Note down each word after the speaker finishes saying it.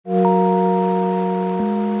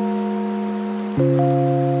Today's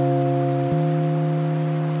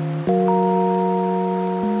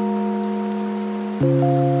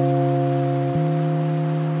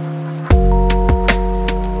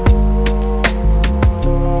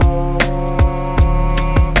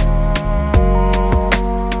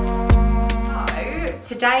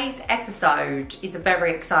episode is a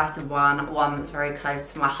very exciting one that's very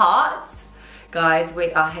close to my heart. Guys,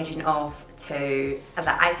 we are heading off to the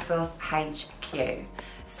ASOS HQ.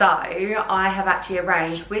 So I have actually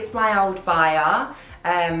arranged with my old buyer,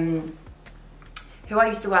 who I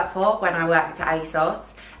used to work for when I worked at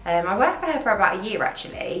ASOS. I worked for her for about a year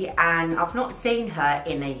actually, and I've not seen her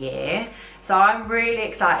in a year. So I'm really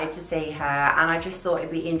excited to see her, and I just thought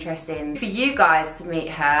it'd be interesting for you guys to meet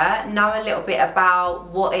her, know a little bit about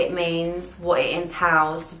what it means, what it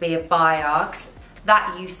entails to be a buyer, 'cause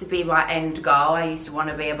that used to be my end goal. I used to want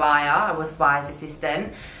to be a buyer. I was a buyer's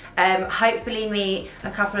assistant. Hopefully meet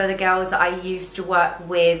a couple of the girls that I used to work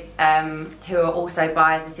with who are also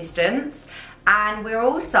buyer's assistants. And we're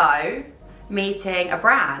also meeting a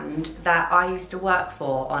brand that I used to work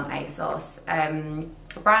for on ASOS,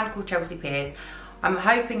 a brand called Chelsea Peers. I'm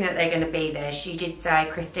hoping that they're going to be there. She did say,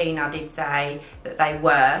 Christina did say that they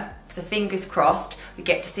were, so fingers crossed we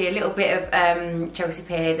get to see a little bit of Chelsea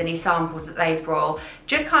Peers, any samples that they've brought.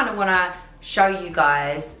 Just kind of want to show you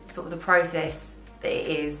guys sort of the process that it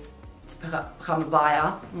is to become a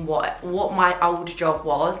buyer, and what my old job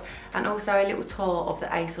was, and also a little tour of the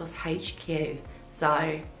ASOS HQ.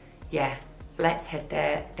 So yeah, let's head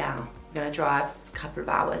there down. I'm gonna drive, it's a couple of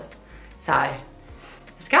hours. So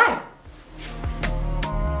let's go.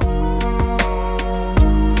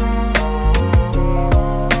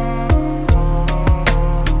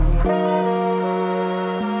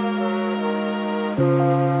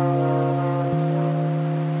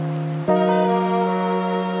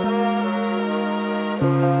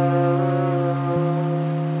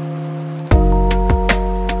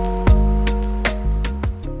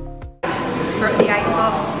 We're at the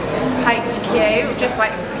ASOS HQ, just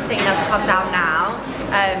waiting for Christina to come down now.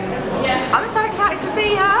 I'm so excited to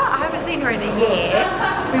see her. I haven't seen her in a year.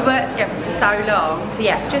 We worked together for so long. So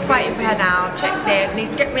yeah, just waiting for her now. Checked in,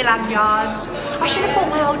 need to get my lanyard. I should have bought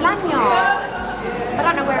my old lanyard. I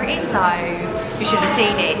don't know where it is though. You should have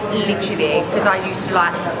seen it. It's literally, because I used to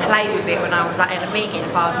like play with it when I was like in a meeting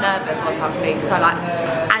if I was nervous or something. So like,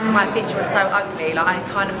 and my picture was so ugly, like I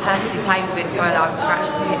kind of purposely played with it so that I would scratch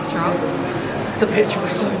the picture. The picture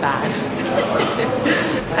was so bad.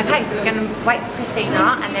 Okay, so we're going to wait for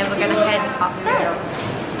Christina and then we're going to head upstairs.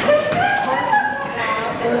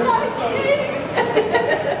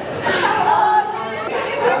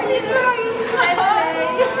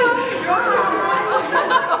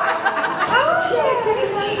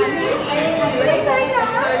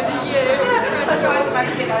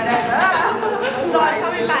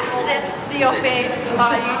 Coming back to the office,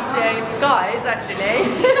 I used to, guys actually,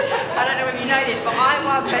 I don't know if you know this, but I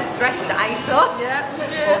won best dressed at ASOS. Yeah.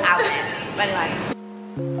 Or out. But anyway.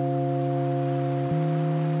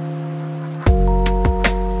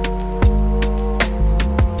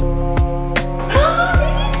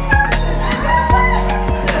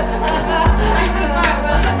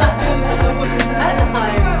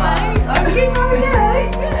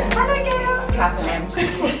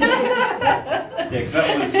 Yeah, because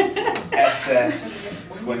that was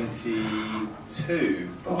SS 22,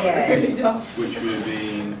 which would have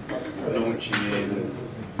been launching in.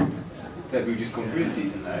 We've just gone through the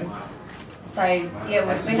season now. So yeah, it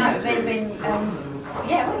would have been.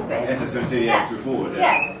 Yeah, it would have been. SS 22, yeah, to forward.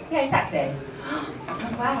 Yeah, exactly. Oh,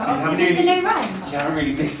 wow. So is this the new range? You haven't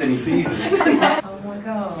really missed any seasons. Oh my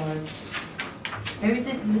god. Who is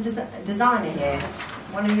the designer here?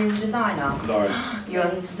 One of you is the designer? Lauren. You're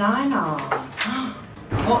the designer.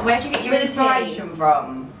 Where'd you get your inspiration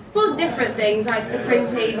from? It was different things, like the print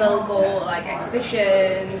table go like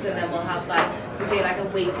exhibitions, and then we'll have we do like a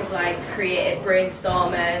week of like creative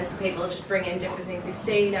brainstorming, so people just bring in different things they've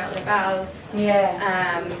seen out and about.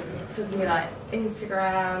 Yeah. So it can be like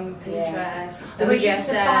Instagram, Pinterest, We used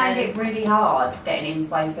to find it really hard getting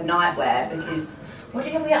inspired for nightwear because I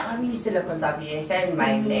used to look on WSN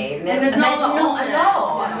mainly, and there's not a lot.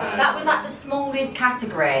 No. That was like the smallest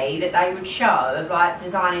category that they would show of like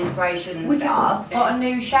design inspiration and stuff. Got a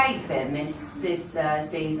new shape then this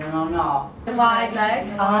season or not? The wide leg.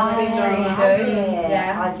 Oh, it's been really good.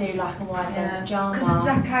 Yeah, I do like a wide leg pajama. Because it's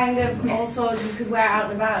that kind of also you could wear out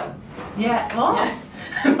and about. Yeah. What?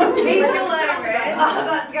 People wear it. Oh,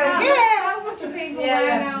 that's good. Yeah. How much are people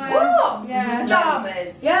wearing now? What? Yeah.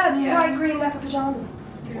 Pajamas. Yeah, bright green leopard pajamas.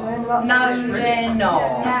 No, they're not.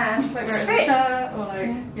 Yeah. Like wear it as a shirt or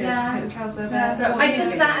like just take the trouser vest. Like the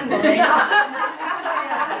satin ones.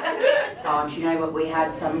 Oh, do you know what? We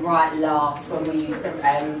had some right laughs when we used to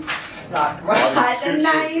like write the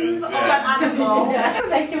names of an animal.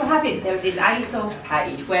 They still have it. There was this ASOS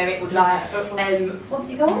page where it would like, what was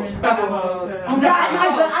it called? ASOS. Oh,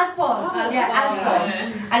 ASOS. Yeah,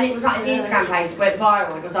 ASOS. And it was like this Instagram page went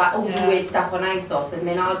viral. It was like all the weird stuff on ASOS, and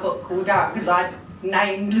then I got called out because I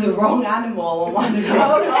named the wrong animal on one of them.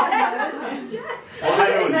 Well,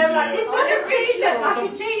 And they were like, this is a cheetah, like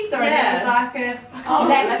a cheetah, and it was like a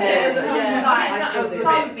leopard, like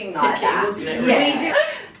something like that. Yeah.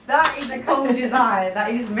 That is a cool design.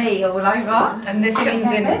 That is me all over. And this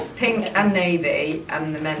comes in pink and navy,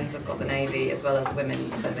 and the men's have got the navy as well as the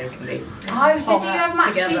women's, so they can be. Oh, so do you have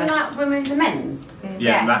matching together. like women's and men's?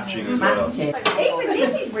 Yeah, matching as well. Matching. Even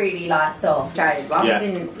this is really like soft. I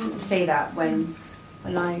didn't see that when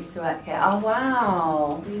I used to work here. Oh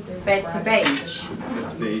wow. Bed to beach. Bed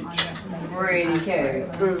to beach. Really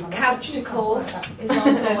cute. Couch to course is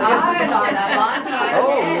also I like that one.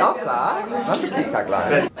 Oh, love that. That's a cute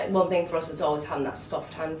tagline. like one thing for us is always having that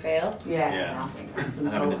soft hand feel. Yeah. I think that's And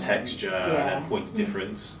having the important. texture and then point of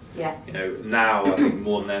difference. Yeah. You know, now I think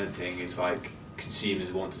more than anything, it's like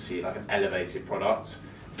consumers want to see like an elevated product.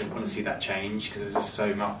 They want to see that change because there's just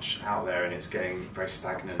so much out there and it's getting very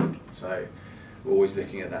stagnant. So we're always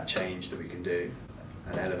looking at that change that we can do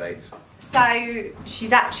and elevate. So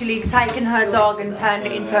she's actually taken her dog and turned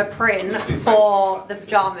it into a print for the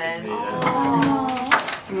pyjamas.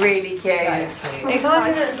 Really cute. It kind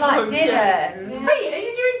of looks like Dylan. Wait, are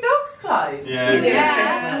you doing dog's clothes? Yeah. You did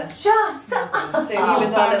at Christmas. Shut up. So he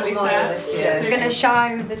was our little model this year. We're going to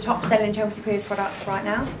show the top selling Chelsea Piers products right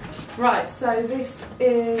now. Right, so this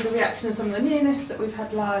is a reaction of some of the newness that we've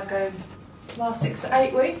had live over the last 6 to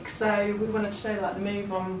 8 weeks. So we wanted to show like the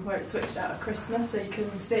move on where it switched out at Christmas, so you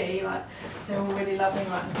can see like they're all really loving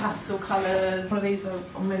like the pastel colours. One of these are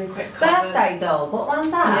on really quick colours. Birthday dog, what one's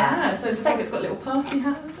that? Yeah, so it's like it's got a little party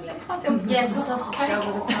hat. Yeah, it's a sauce cake.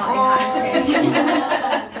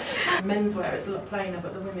 Menswear it's a lot plainer,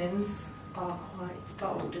 but the women's are quite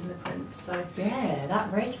bold in the prints. So Yeah, that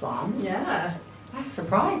red one. yeah. That's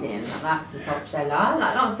surprising that that's the top seller.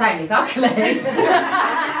 Like, not saying it's ugly.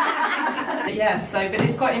 Yeah, so but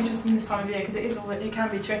it's quite interesting this time of year because it can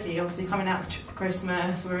be tricky. Obviously, coming out of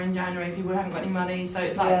Christmas, we're in January, people haven't got any money, so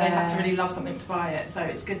it's like they have to really love something to buy it. So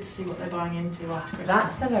it's good to see what they're buying into after Christmas.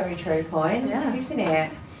 That's a very true point, Yeah. isn't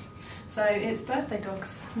it? So it's birthday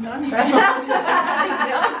dogs and dinosaurs. That's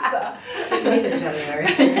the answer.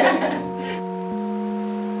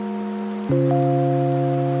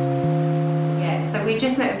 So we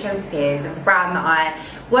just met with Chelsea Piers. It's a brand that I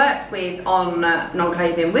worked with on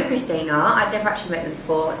non-clothing with Christina. I'd never actually met them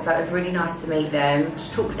before, so it was really nice to meet them.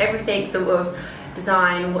 Just talked everything, sort of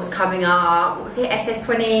design, what's coming up. What was it?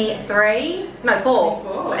 SS23? No,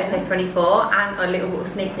 4. SS24, and a little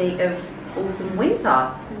sneak peek of autumn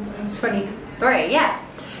winter 23. Yeah.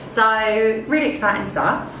 So really exciting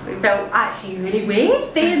stuff. It felt actually really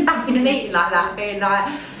weird being back in a meeting like that, being like,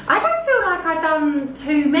 I don't feel like I've done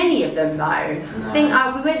too many of them though. No. I think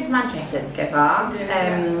we went to Manchester together.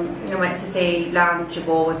 I went to see Lounge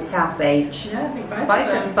War, was it South Beach? Yeah, I think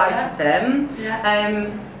both of them. Yeah.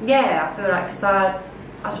 Yeah, I feel like because I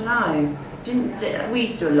don't know. We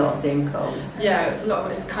used to do a lot of Zoom calls. Yeah, it was a lot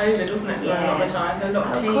of it was COVID, wasn't it? For a lot of the time, a lot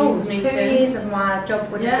of teams course. meetings. 2 years of my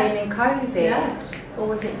job would have been in COVID. Yeah. Or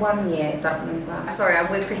was it 1 year? Don't remember. Sorry, I'm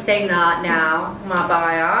with Christina now, my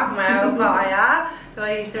buyer, my old buyer, who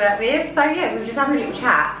I used to work with. So yeah, we were just having a little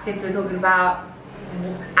chat because we were talking about,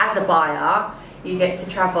 as a buyer, you get to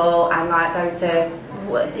travel and like go to,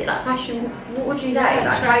 what is it, like fashion, what would you say? Yeah,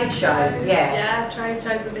 like trade shows, yeah. Yeah, trade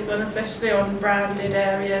shows are a big one, especially on branded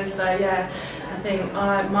areas. So yeah, I think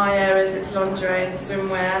my areas it's lingerie and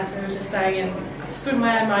swimwear. So we were just saying,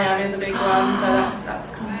 swimwear in Miami is a big one. So that's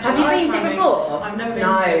kind of. Have you been to it before? I've never been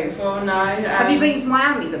to it before. No. Have you been to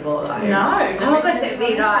Miami before though? No. Oh, I guess it'd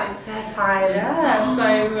be like first time. Yeah. So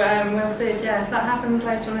we'll see if that happens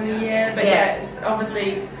later on in the year. But yeah, it's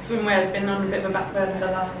obviously swimwear has been on a bit of a back burner for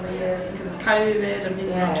the last couple of years because of COVID and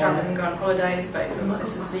people not travelling and going on holidays. But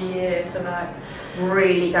this is the year to like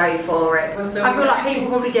really go for it. I feel like people are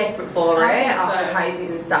probably desperate for it after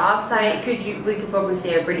COVID and stuff. So we could probably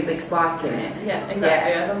see a really big spike in it. Yeah,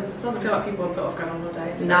 exactly. Yeah. It doesn't feel like people are put off going on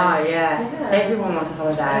holidays. So. No, yeah. Everyone wants a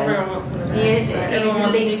holiday. Everyone wants a holiday. Yeah, everyone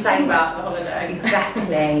wants to be same about the holiday.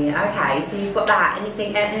 Exactly. Okay, so you've got that.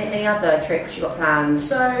 Any other trips you got planned?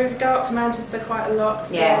 So we go up to Manchester quite a lot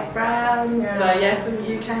to see our brands. Yeah. So yeah, some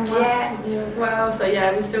UK ones, you as well. So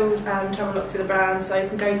yeah, we still travel a lot to the brands. So you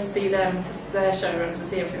can go to see them to their showrooms to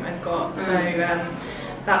see everything they've got. So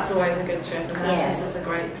that's always a good trip. And Manchester's a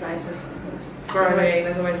great place. It's growing.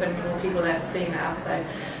 There's always so many more people there to see now. So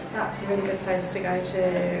that's a really good place to go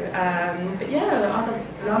to. But yeah,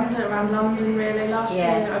 around London really. Last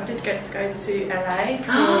year I did get to go to LA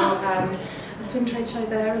for a swim trade show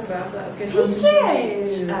there as well, so that was good.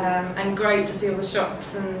 Did you? And great to see all the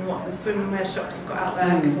shops and what the swimwear shops have got out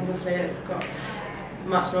there, because obviously it's got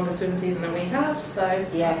much longer swim season than we have. So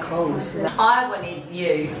yeah, cool. I wanted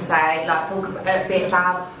you to say, like, talk a bit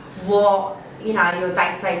about what, you know, your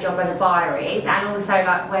day-to-day job as a buyer is, and also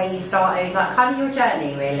like where you started, like kind of your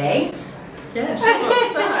journey really. Yeah, sure.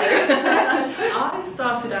 So I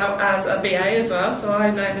started out as a BA as well, so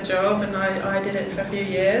I know the job, and I did it for a few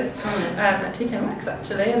years at TK Maxx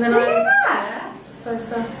actually, and then so I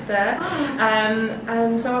started there,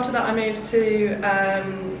 and so after that I moved to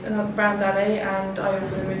another brand alley, and I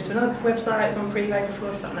also then moved to another website from Privé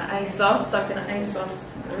before starting at ASOS. So I've been at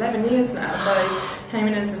ASOS 11 years now, so came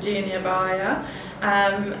in as a junior buyer,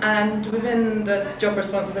 and within the job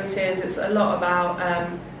responsibilities it's a lot about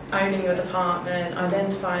owning your department,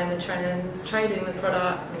 identifying the trends, trading the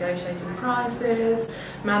product, negotiating prices,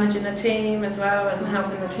 managing a team as well and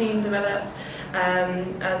helping the team develop.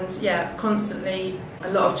 And yeah, constantly a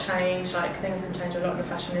lot of change, like things have changed a lot in the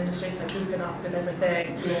fashion industry, so keeping up with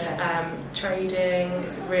everything. Trading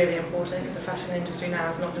is really important, because the fashion industry now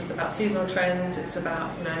is not just about seasonal trends, it's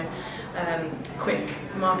about, you know, quick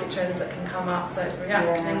market trends that can come up, so it's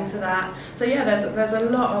reacting to that. So yeah, there's a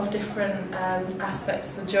lot of different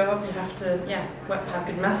aspects of the job. You have to have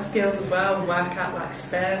good math skills as well, and work out like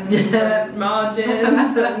spends and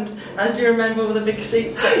margins, and as you remember all the big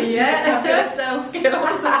sheets that you used to have good Excel skills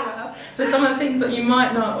as well. So some of the things that you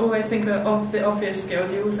might not always think of the obvious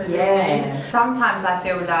skills, you also do need. Sometimes I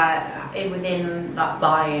feel like within like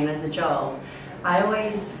buying as a job, I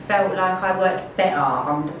always felt like I worked better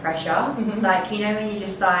under pressure. Like, you know, when you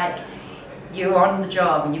just like, you're on the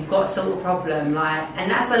job and you've got to solve a problem, like,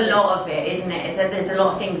 and that's a lot of it, isn't it? It's that there's a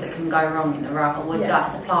lot of things that can go wrong in the role with like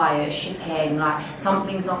suppliers, shipping, like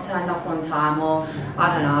something's not turned up on time, or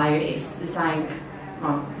I don't know, it's the same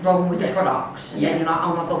wrong with the product, and then you're like,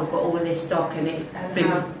 oh my god, we've got all of this stock and it's been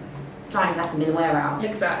something's happened in the warehouse.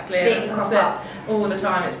 Exactly. Things crop up all the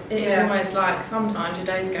time. It is almost like sometimes your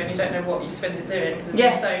days go and you don't know what you spend it doing, because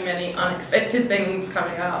there's been so many unexpected things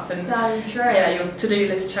coming up, and so true. Yeah, your to-do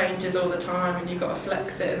list changes all the time, and you've got to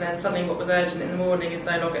flex it, and then suddenly what was urgent in the morning is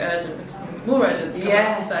no longer urgent, because something more urgent is coming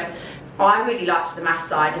up. So I really liked the math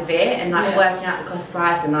side of it, and like working out the cost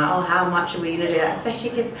price, and like, oh, how much are we going to do that? Especially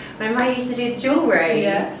because remember I used to do the jewellery.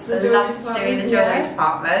 Yes, I loved to do the jewellery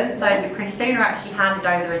department. So Christina actually handed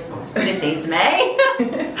over the responsibility to me.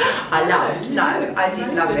 I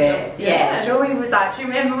did love it. Yeah, jewellery was like, do you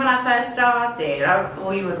remember when I first started?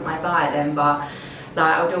 Well, you wasn't my buyer then, but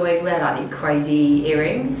like I would always wear like these crazy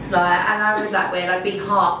earrings, like, and I would like wear like big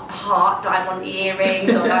heart diamond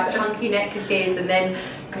earrings, or like chunky necklaces, and then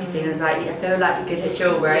Christina was like, I feel like you're good at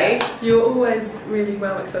jewellery. You were always really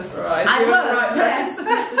well accessorised. I was,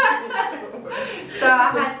 so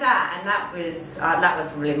I had that, and that was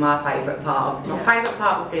probably my favourite part. My favourite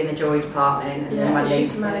part was doing the jewellery department. And then you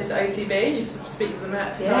used to manage the OTB, you used to speak to the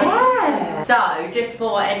merchandise. Yeah. So, just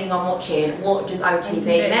for anyone watching, what does OTB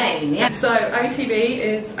mean? Yeah. So, OTB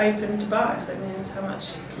is open to buy, so it means how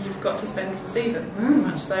much you've got to spend for the season.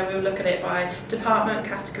 Much. So, we'll look at it by department,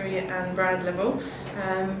 category, and brand level.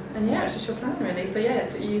 And yeah, it's just your plan really. So yeah,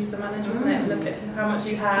 it's what you used to manage, wasn't it? Look at how much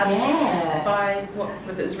you had, buy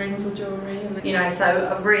whether it's rings or jewellery. And you know,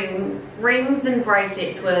 so rings and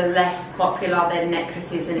bracelets were less popular than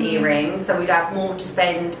necklaces and earrings. So we'd have more to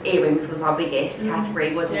spend. Earrings was our biggest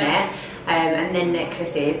category, wasn't it? And then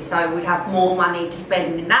necklaces. So we'd have more money to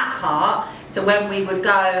spend in that part. So when we would go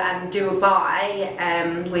and do a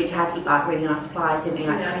buy, we'd had like really nice suppliers, didn't we?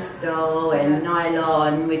 Like crystal and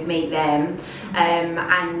nylon. We'd meet them,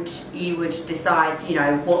 and you would decide, you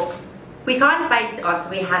know, what we kind of based it on. So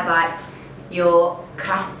we had like your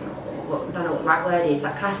classic, I don't know what the right word is,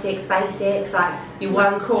 like classics, basics, like your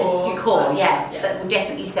one core, that will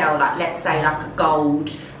definitely sell. Like let's say like a gold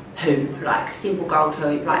hoop, like simple gold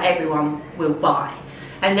hoop, like everyone will buy.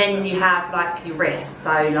 And then you have like your wrist,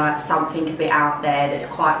 so like something a bit out there that's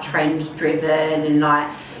quite trend driven, and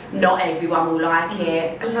like not everyone will like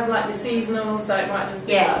it. You have like the seasonal, so it might just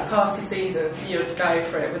be like party season, so you would go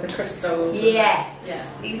for it with the crystals.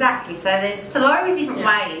 Yes, exactly. So there's loads of different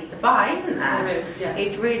ways to buy, isn't there? There is,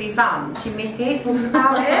 It's really fun. Do you miss it talking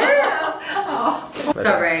about it?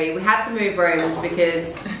 Sorry, we had to move rooms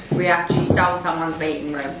because we actually stole someone's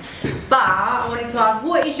meeting room. But I wanted to ask,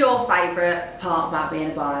 what is your favourite part about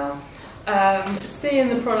being a buyer? seeing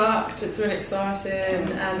the product, it's really exciting,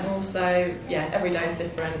 and also, yeah, every day is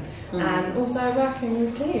different. And also working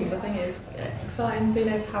with teams, I think it's exciting, so you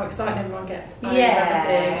know how excited everyone gets over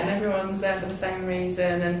everything, and everyone's there for the same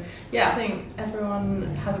reason, and yeah, I think everyone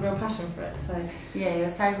has a real passion for it. So yeah, you're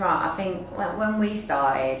so right. I think when we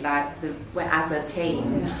started, like as a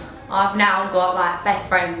team, I've now got like best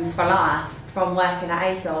friends for life from working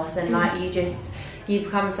at ASOS, and like you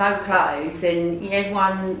become so close, and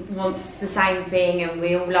everyone wants the same thing, and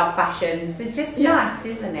we all love fashion. It's just nice,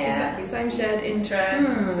 isn't it? Exactly, same shared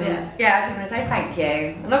interests. Yeah, I just want to say thank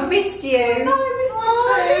you. And I've missed you. No, I missed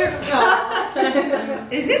you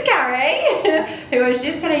too. Is this Carrie, who I was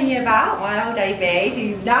just telling you about, my old AB,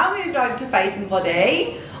 who now moved over to Face and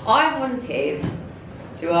Body? I wanted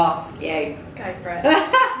to ask you. Go for it.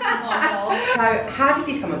 So, how did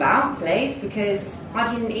this come about, please? Because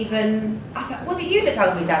I didn't even. Was it you that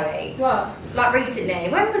told me, Zoe? What? Like recently?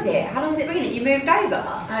 When was it? How long has it been that you moved over?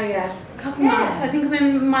 Oh yeah, a couple months. I think I'm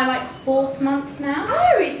in my like 4th month now.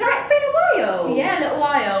 Oh, it's like been a while. Yeah, a little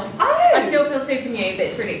while. Oh. I still feel super new, but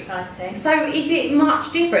it's really exciting. So, is it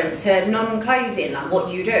much different to non-clothing, like what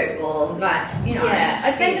you do, or like you know? Yeah,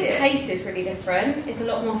 I'd say the pace is really different. It's a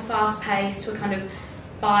lot more fast-paced. We're kind of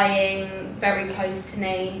buying very close to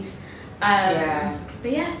need.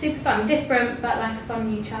 But yeah, super fun, different, but like a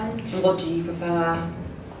fun new challenge. What do you prefer?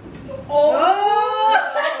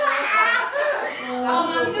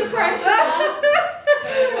 I'm under pressure.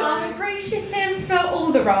 I'm appreciative for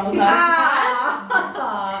all the roles I've had,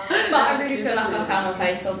 but I really feel like I've found my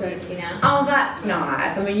place on beauty now. Oh, that's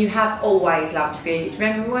nice. I mean, you have always loved beauty. Do you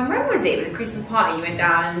remember when was it? It was a Christmas party. You went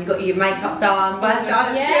down and you got your makeup done by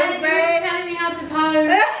Charlotte Yeah, you were telling me how to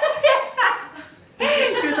pose.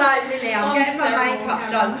 She was like, Lily, I'm getting my makeup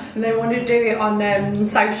done, and they want to do it on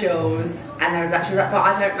socials. And there was actually like, but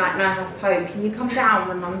I don't like know how to pose. Can you come down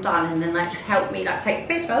when I'm done and then like just help me like take a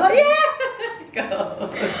picture? I was like, yeah. God.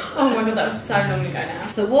 Oh my god, that was so long ago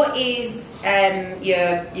now. So what is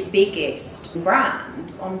your biggest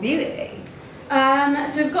brand on beauty?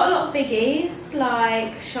 So we've got a lot of biggies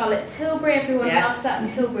like Charlotte Tilbury. Everyone loves that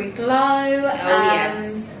Tilbury Glow.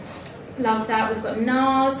 Yes. Love that. We've got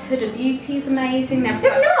NARS. Huda Beauty is amazing. They're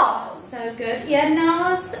NARS? So good. Yeah,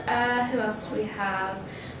 NARS. Who else do we have?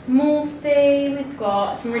 Morphe. We've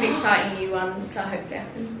got some really exciting new ones. So hopefully I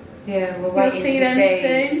can. Yeah, we're waiting see to them see.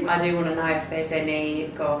 soon. I do want to know if there's any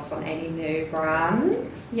goss on any new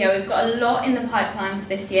brands. Yeah, we've got a lot in the pipeline for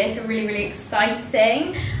this year, so really, really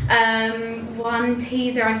exciting. One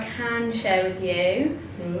teaser I can share with you.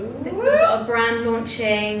 We've got a brand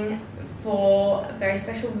launching for a very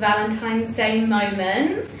special Valentine's Day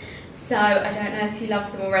moment. So I don't know if you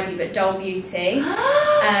love them already, but Doll Beauty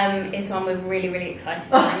is one we're really, really excited to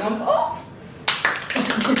bring on board.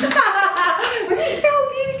 Was it Doll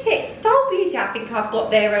Beauty? Doll Beauty, I think I've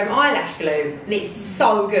got their eyelash glue, and it's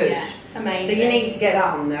so good. Yeah, amazing. So you need to get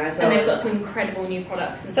that on there as well. And they've got some incredible new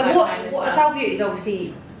products. In so what Doll Beauty is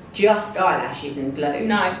obviously just eyelashes and glue.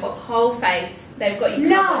 No, whole face. They've got you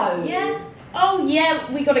covered. No. Yeah. Oh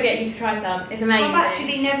yeah, we got to get you to try some. It's amazing. I've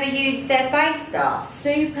actually never used their face stuff.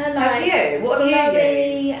 Super like Have you? What have you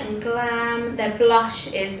glowy used? and glam. Their blush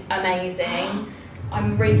is amazing.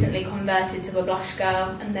 I'm recently converted to a blush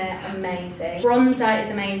girl and they're amazing. Bronzer is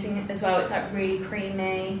amazing as well. It's like really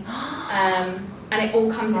creamy. And it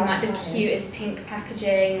all comes in like the cutest pink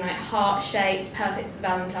packaging, like heart shapes, perfect for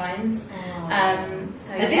Valentine's.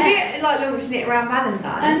 So As if you're like launching it around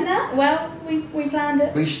Valentine's. And well, we planned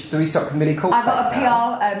it. Do we stop Millie Court? I got a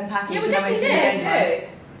PR package. Yeah, we that I definitely went to did.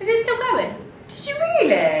 Is it still going? Did you really?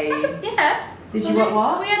 Yeah. Did you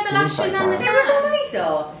what? We had the lashes and the There was on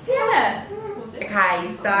ASOS. Yeah. Okay,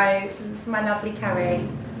 so my lovely Carrie.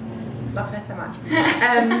 Love her so much.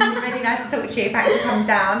 Really nice to talk to you. Thanks for coming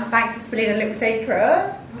down. Thanks for spilling a little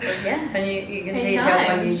secret. Yeah. And you can see yourself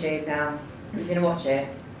on YouTube now. You're going to watch it.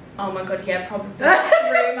 Oh my god, yeah, probably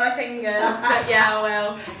through my fingers, but yeah, I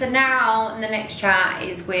will. So now the next chat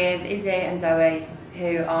is with Izzy and Zoe,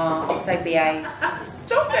 who are also BAs.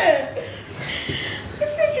 Stop it!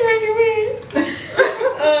 This is really weird.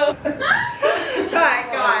 Right,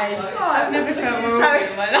 guys. I've never felt more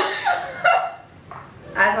real in my life.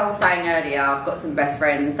 As I was saying earlier, I've got some best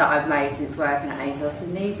friends that I've made since working at ASOS,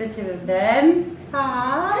 and these are two of them.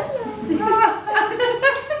 Hi.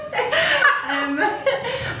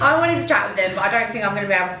 I wanted to chat with them, but I don't think I'm going to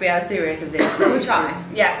be able to be as serious with this. We'll try.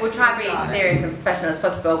 Yeah, we'll try and be as serious and professional as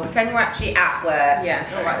possible. Pretend we're actually at work.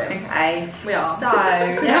 Yes. All right then. Okay. We are. So,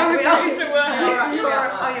 yeah, we are. We are.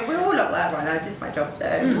 Oh yeah, we're all at work right now. This is my job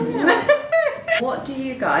too. What do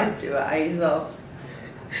you guys do at ASOS?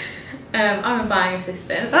 I'm a buying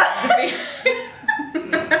assistant.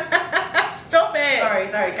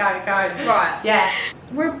 sorry, go. Right. Yeah.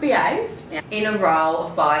 We're BAs. In a role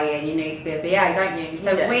of buying, you need to be a BA, don't you?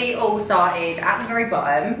 So do. we all started at the very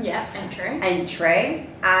bottom. Yeah, Entry,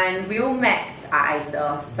 and we all met at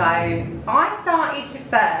ASOS. So I started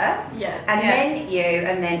first, and then you,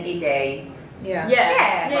 and then Izzy. Yeah.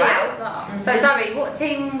 Right? It was that. So Zoe, what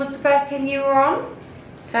team was the first team you were on?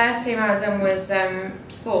 First team I was on was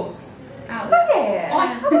sports. Was it?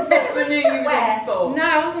 I never knew you were in sport. No,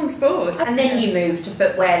 I was on sport. And then you moved to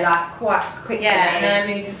footwear like quite quickly. Yeah, and then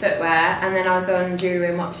I moved to footwear, and then I was on jewellery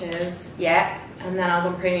and watches. Yeah. And then I was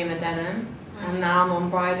on premium and denim, and now I'm on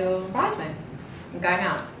bridal bridesmaid. I'm going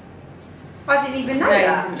out. I didn't even know No,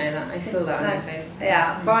 that. you didn't know that. I saw that on your face.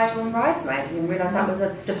 Yeah, bridal and bridesmaid. I didn't realise that was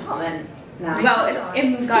a department. No. Well, it's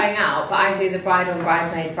in going out, but I do the bridal and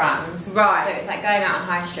bridesmaid brands. Right. So it's like going out on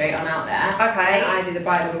high street, I'm out there. Okay. And I do the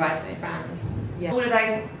bridal and bridesmaid brands. Yeah. All of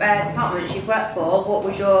those departments you've worked for, what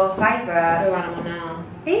was your favourite? The one I'm on now.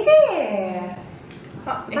 Is it?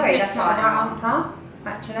 Oh, It's sorry, an that's not the right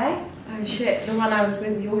exciting answer, actually. Oh shit, the one I was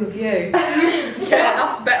with all of you. Yeah,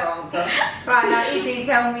 that's the better answer. Right, now Izzy,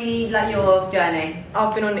 tell me like your journey.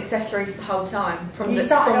 I've been on accessories the whole time from You the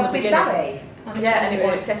started from off the with beginning. Zoe. Yeah, and it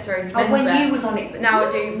was accessories. Oh, when menswear. you was on it. But now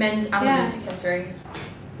I do men's and Yeah. women's accessories.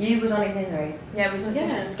 You was on accessories. Yeah, we was on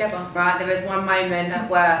accessories together. Right, there was one moment at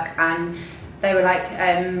work and they were like,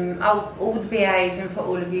 oh, all the BAs and put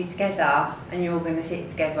all of you together and you're all going to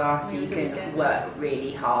sit together so you can work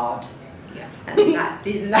really hard. Yeah. And that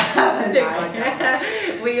didn't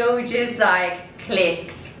happen. We all just like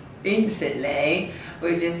clicked instantly.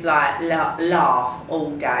 We just like laugh all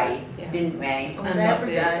day, didn't we? All day,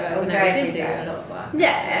 every day. All No, day, we every did do day. a lot of work.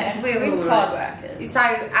 Yeah, we We were was all hard workers. So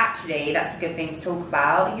actually, that's a good thing to talk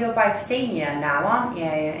about. You're both senior now, aren't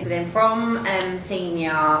you? So then from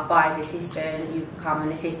senior buyer's assistant, you become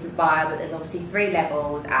an assistant buyer, but there's obviously 3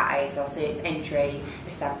 levels at ASOS. So it's entry,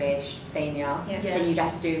 established, senior. Yeah. So you'd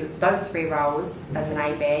have to do those 3 roles as an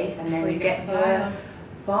AB, and then you get to a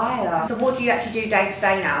buyer. So what do you actually do day to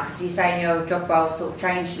day now? Because you're saying your job role sort of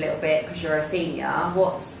changed a little bit because you're a senior.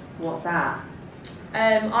 What's that?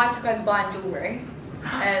 I took over buying jewellery.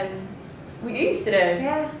 We used to do.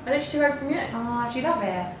 Yeah. I literally took over from you. Oh, do you love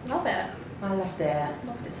it? Love it. I loved it.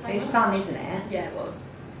 Loved it so It's much. fun, isn't it? Yeah, it was.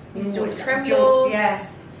 You Used to do would- the trembles. Yeah.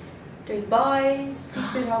 Do the buys.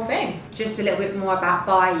 Used to do the whole thing. Just a little bit more about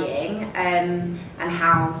buying and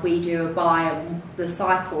how we do a buy and the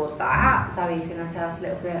cycle of that. Zoe's going to tell us a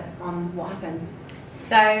little bit on what happens.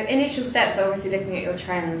 So initial steps are obviously looking at your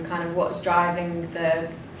trends, kind of what's driving the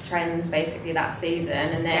trends basically that season,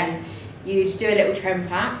 and then you'd do a little trend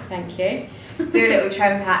pack, thank you. Do a little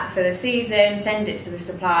trend pack for the season, send it to the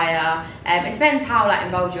supplier. It depends how like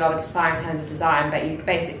involved you are with the supplier in terms of design, but you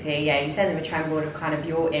basically, you send them a trend board of kind of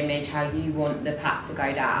your image, how you want the pack to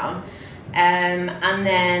go down. And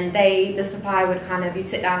then the supplier would kind of, you'd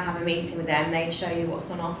sit down and have a meeting with them, they'd show you what's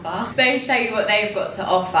on offer. They'd show you what they've got to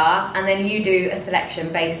offer, and then you do a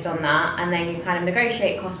selection based on that, and then you kind of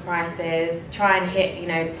negotiate cost prices, try and hit,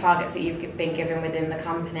 the targets that you've been given within the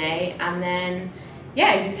company, and then you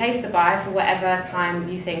place the buy for whatever time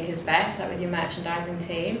you think is best, like with your merchandising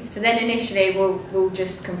team. So then initially we'll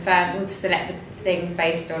just confirm, we'll select the things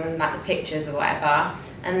based on like the pictures or whatever,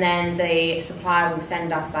 and then the supplier will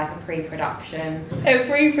send us like a pre-production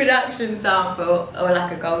sample, or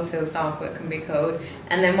like a gold seal sample it can be called,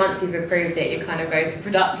 and then once you've approved it you kind of go to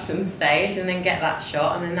production stage and then get that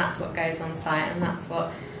shot, and then that's what goes on site and that's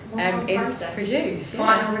what is produced.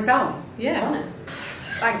 Final result. Yeah.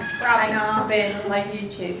 Thanks for having us. For being on my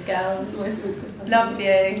YouTube, girls. Love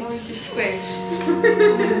you. Always just squish.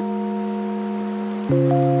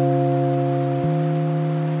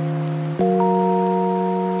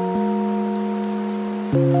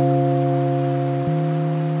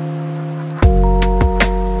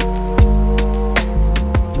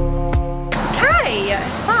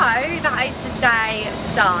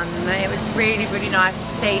 Done. It was really, really nice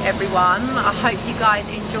to see everyone. I hope you guys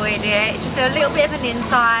enjoyed it. It's just a little bit of an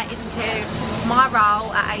insight into my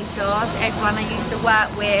role at ASOS, everyone I used to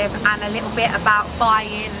work with, and a little bit about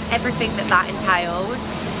buying, everything that entails.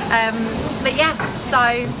 But yeah,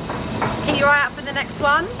 so keep your eye out for the next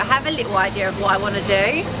one. I have a little idea of what I want to do,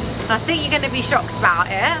 and I think you're going to be shocked about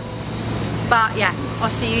it. But yeah,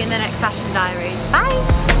 I'll see you in the next Fashion Diaries.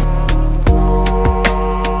 Bye!